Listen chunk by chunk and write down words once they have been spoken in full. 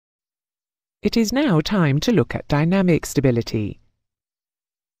It is now time to look at dynamic stability.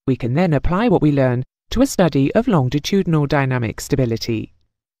 We can then apply what we learn to a study of longitudinal dynamic stability.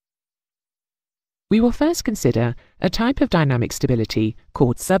 We will first consider a type of dynamic stability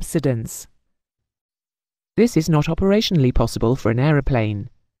called subsidence. This is not operationally possible for an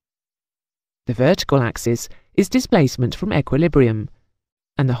aeroplane. The vertical axis is displacement from equilibrium,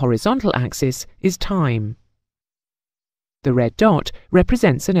 and the horizontal axis is time. The red dot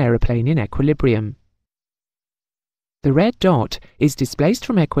represents an aeroplane in equilibrium. The red dot is displaced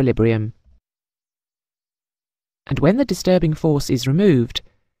from equilibrium, and when the disturbing force is removed,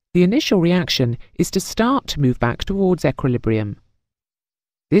 the initial reaction is to start to move back towards equilibrium.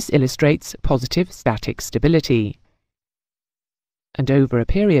 This illustrates positive static stability. And over a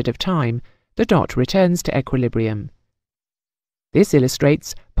period of time, the dot returns to equilibrium. This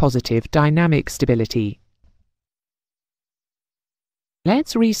illustrates positive dynamic stability.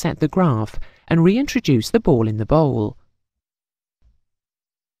 Let's reset the graph and reintroduce the ball in the bowl.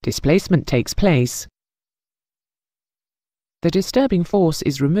 Displacement takes place. The disturbing force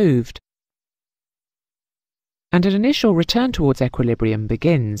is removed, and an initial return towards equilibrium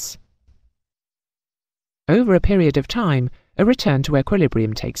begins. Over a period of time, a return to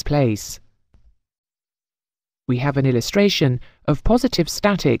equilibrium takes place. We have an illustration of positive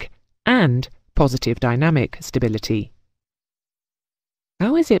static and positive dynamic stability.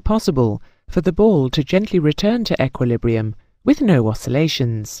 How is it possible for the ball to gently return to equilibrium with no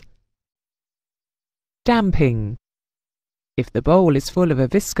oscillations? Damping. If the bowl is full of a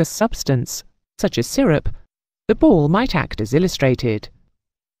viscous substance, such as syrup, the ball might act as illustrated.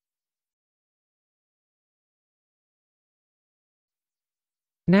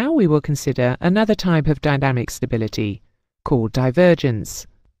 Now we will consider another type of dynamic stability, called divergence.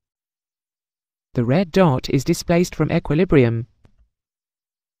 The red dot is displaced from equilibrium,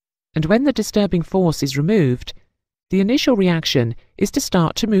 and when the disturbing force is removed, the initial reaction is to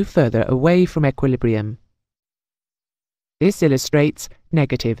start to move further away from equilibrium. This illustrates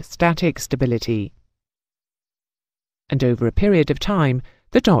negative static stability. And over a period of time,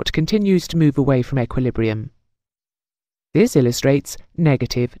 the dot continues to move away from equilibrium. This illustrates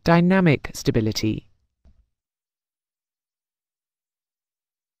negative dynamic stability.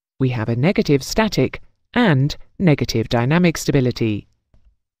 We have a negative static and negative dynamic stability.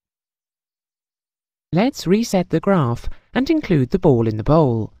 Let's reset the graph and include the ball in the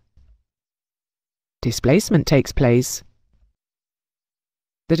bowl. Displacement takes place.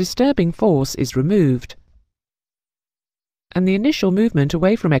 The disturbing force is removed, and the initial movement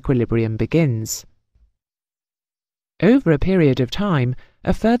away from equilibrium begins. Over a period of time,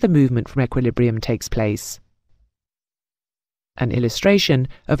 a further movement from equilibrium takes place. An illustration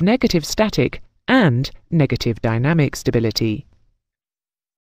of negative static and negative dynamic stability.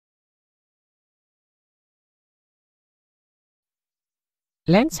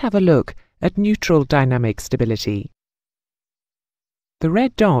 Let's have a look at neutral dynamic stability. The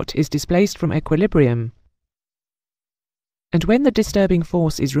red dot is displaced from equilibrium, and when the disturbing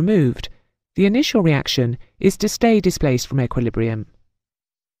force is removed, the initial reaction is to stay displaced from equilibrium.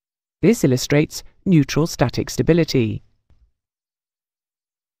 This illustrates neutral static stability.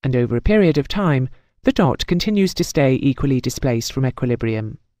 And over a period of time, the dot continues to stay equally displaced from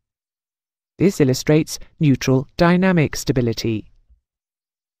equilibrium. This illustrates neutral dynamic stability.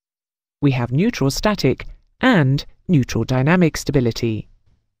 We have neutral static and neutral dynamic stability.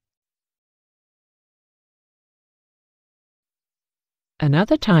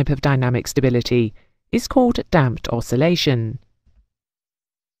 Another type of dynamic stability is called damped oscillation.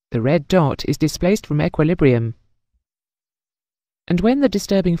 The red dot is displaced from equilibrium, and when the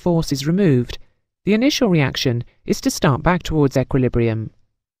disturbing force is removed, the initial reaction is to start back towards equilibrium.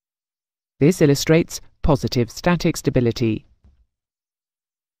 This illustrates positive static stability.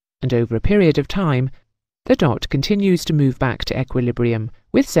 And over a period of time, the dot continues to move back to equilibrium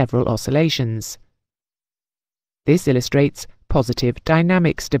with several oscillations. This illustrates positive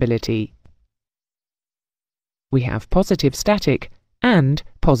dynamic stability. We have positive static and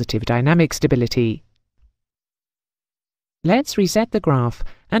positive dynamic stability. Let's reset the graph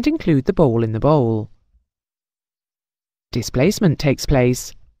and include the ball in the bowl. Displacement takes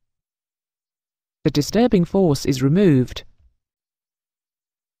place. The disturbing force is removed,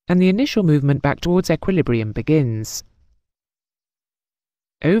 and the initial movement back towards equilibrium begins.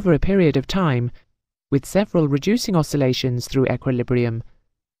 Over a period of time, with several reducing oscillations through equilibrium,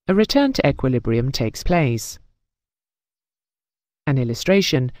 a return to equilibrium takes place. An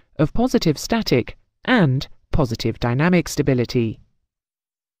illustration of positive static and positive dynamic stability.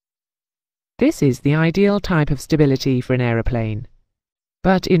 This is the ideal type of stability for an aeroplane,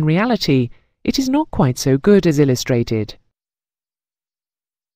 but in reality, it is not quite so good as illustrated.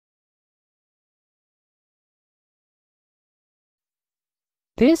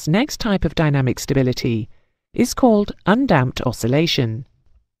 This next type of dynamic stability is called undamped oscillation.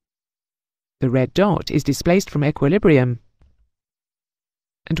 The red dot is displaced from equilibrium,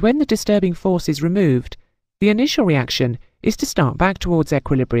 and when the disturbing force is removed, the initial reaction is to start back towards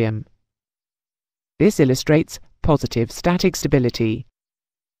equilibrium. This illustrates positive static stability.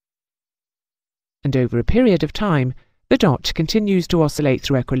 And over a period of time, the dot continues to oscillate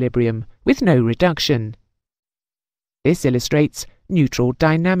through equilibrium with no reduction. This illustrates neutral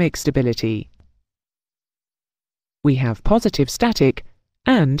dynamic stability. We have positive static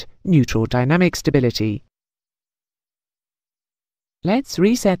and neutral dynamic stability. Let's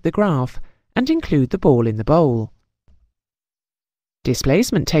reset the graph and include the ball in the bowl.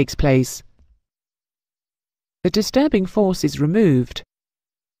 Displacement takes place. The disturbing force is removed,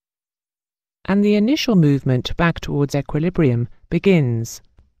 and the initial movement back towards equilibrium begins.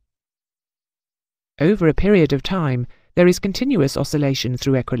 Over a period of time, there is continuous oscillation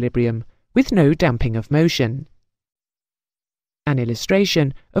through equilibrium with no damping of motion. An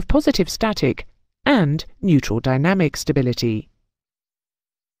illustration of positive static and neutral dynamic stability.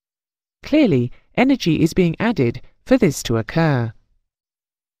 Clearly, energy is being added for this to occur.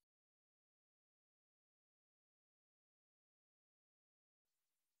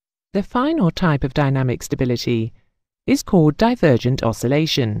 The final type of dynamic stability is called divergent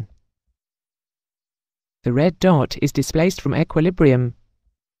oscillation. The red dot is displaced from equilibrium,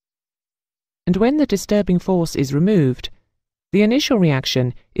 and when the disturbing force is removed, the initial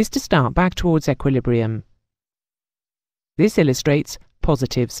reaction is to start back towards equilibrium. This illustrates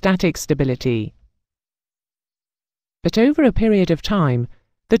positive static stability. But over a period of time,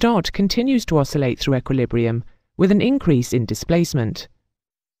 the dot continues to oscillate through equilibrium with an increase in displacement.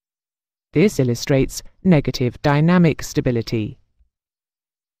 This illustrates negative dynamic stability.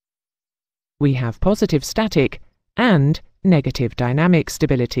 We have positive static and negative dynamic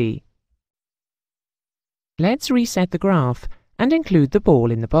stability. Let's reset the graph and include the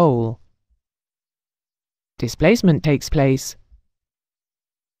ball in the bowl. Displacement takes place.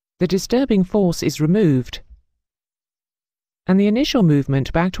 The disturbing force is removed, and the initial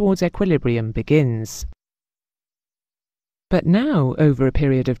movement back towards equilibrium begins. But now, over a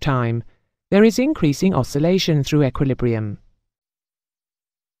period of time, there is increasing oscillation through equilibrium.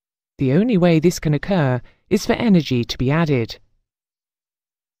 The only way this can occur is for energy to be added.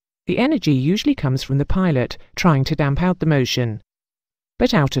 The energy usually comes from the pilot trying to damp out the motion,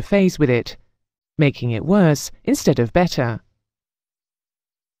 but out of phase with it, making it worse instead of better.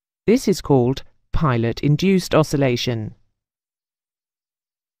 This is called pilot-induced oscillation.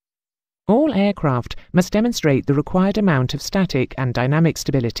 All aircraft must demonstrate the required amount of static and dynamic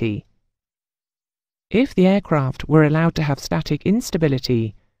stability. If the aircraft were allowed to have static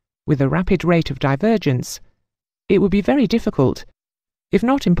instability with a rapid rate of divergence, it would be very difficult, if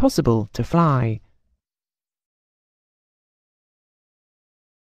not impossible, to fly.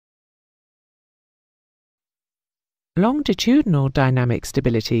 Longitudinal dynamic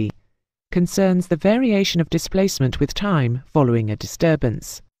stability concerns the variation of displacement with time following a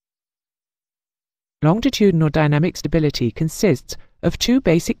disturbance. Longitudinal dynamic stability consists of two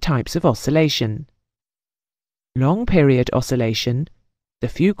basic types of oscillation: long-period oscillation, the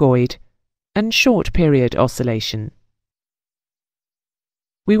phugoid, and short-period oscillation.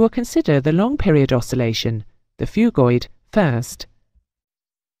 We will consider the long-period oscillation, the phugoid, first.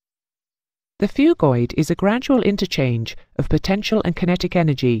 The phugoid is a gradual interchange of potential and kinetic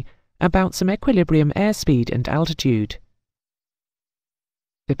energy about some equilibrium airspeed and altitude.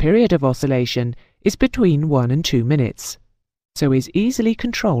 The period of oscillation is between 1 and 2 minutes, so is easily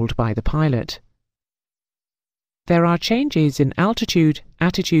controlled by the pilot. There are changes in altitude,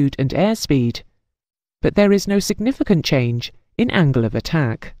 attitude and airspeed, but there is no significant change in angle of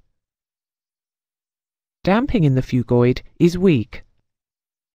attack. Damping in the phugoid is weak.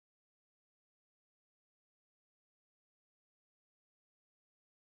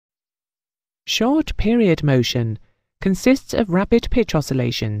 Short period motion consists of rapid pitch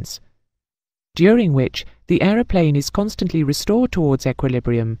oscillations, during which the aeroplane is constantly restored towards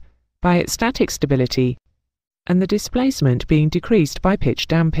equilibrium by its static stability and the displacement being decreased by pitch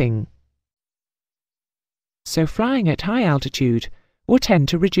damping. So flying at high altitude will tend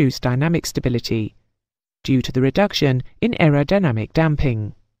to reduce dynamic stability due to the reduction in aerodynamic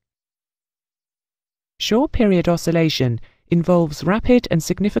damping. Short period oscillation involves rapid and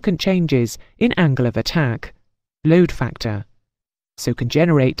significant changes in angle of attack, load factor, so can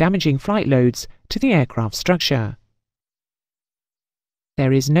generate damaging flight loads to the aircraft structure.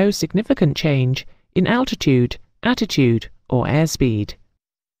 There is no significant change in altitude, attitude, or airspeed.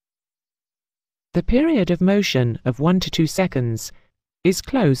 The period of motion of 1 to 2 seconds is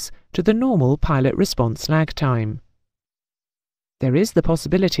close to the normal pilot response lag time. There is the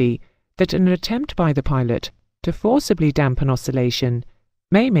possibility that an attempt by the pilot to forcibly dampen oscillation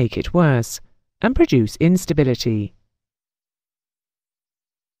may make it worse and produce instability.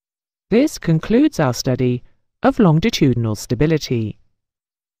 This concludes our study of longitudinal stability.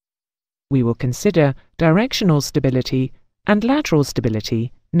 We will consider directional stability and lateral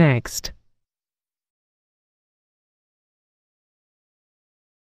stability next.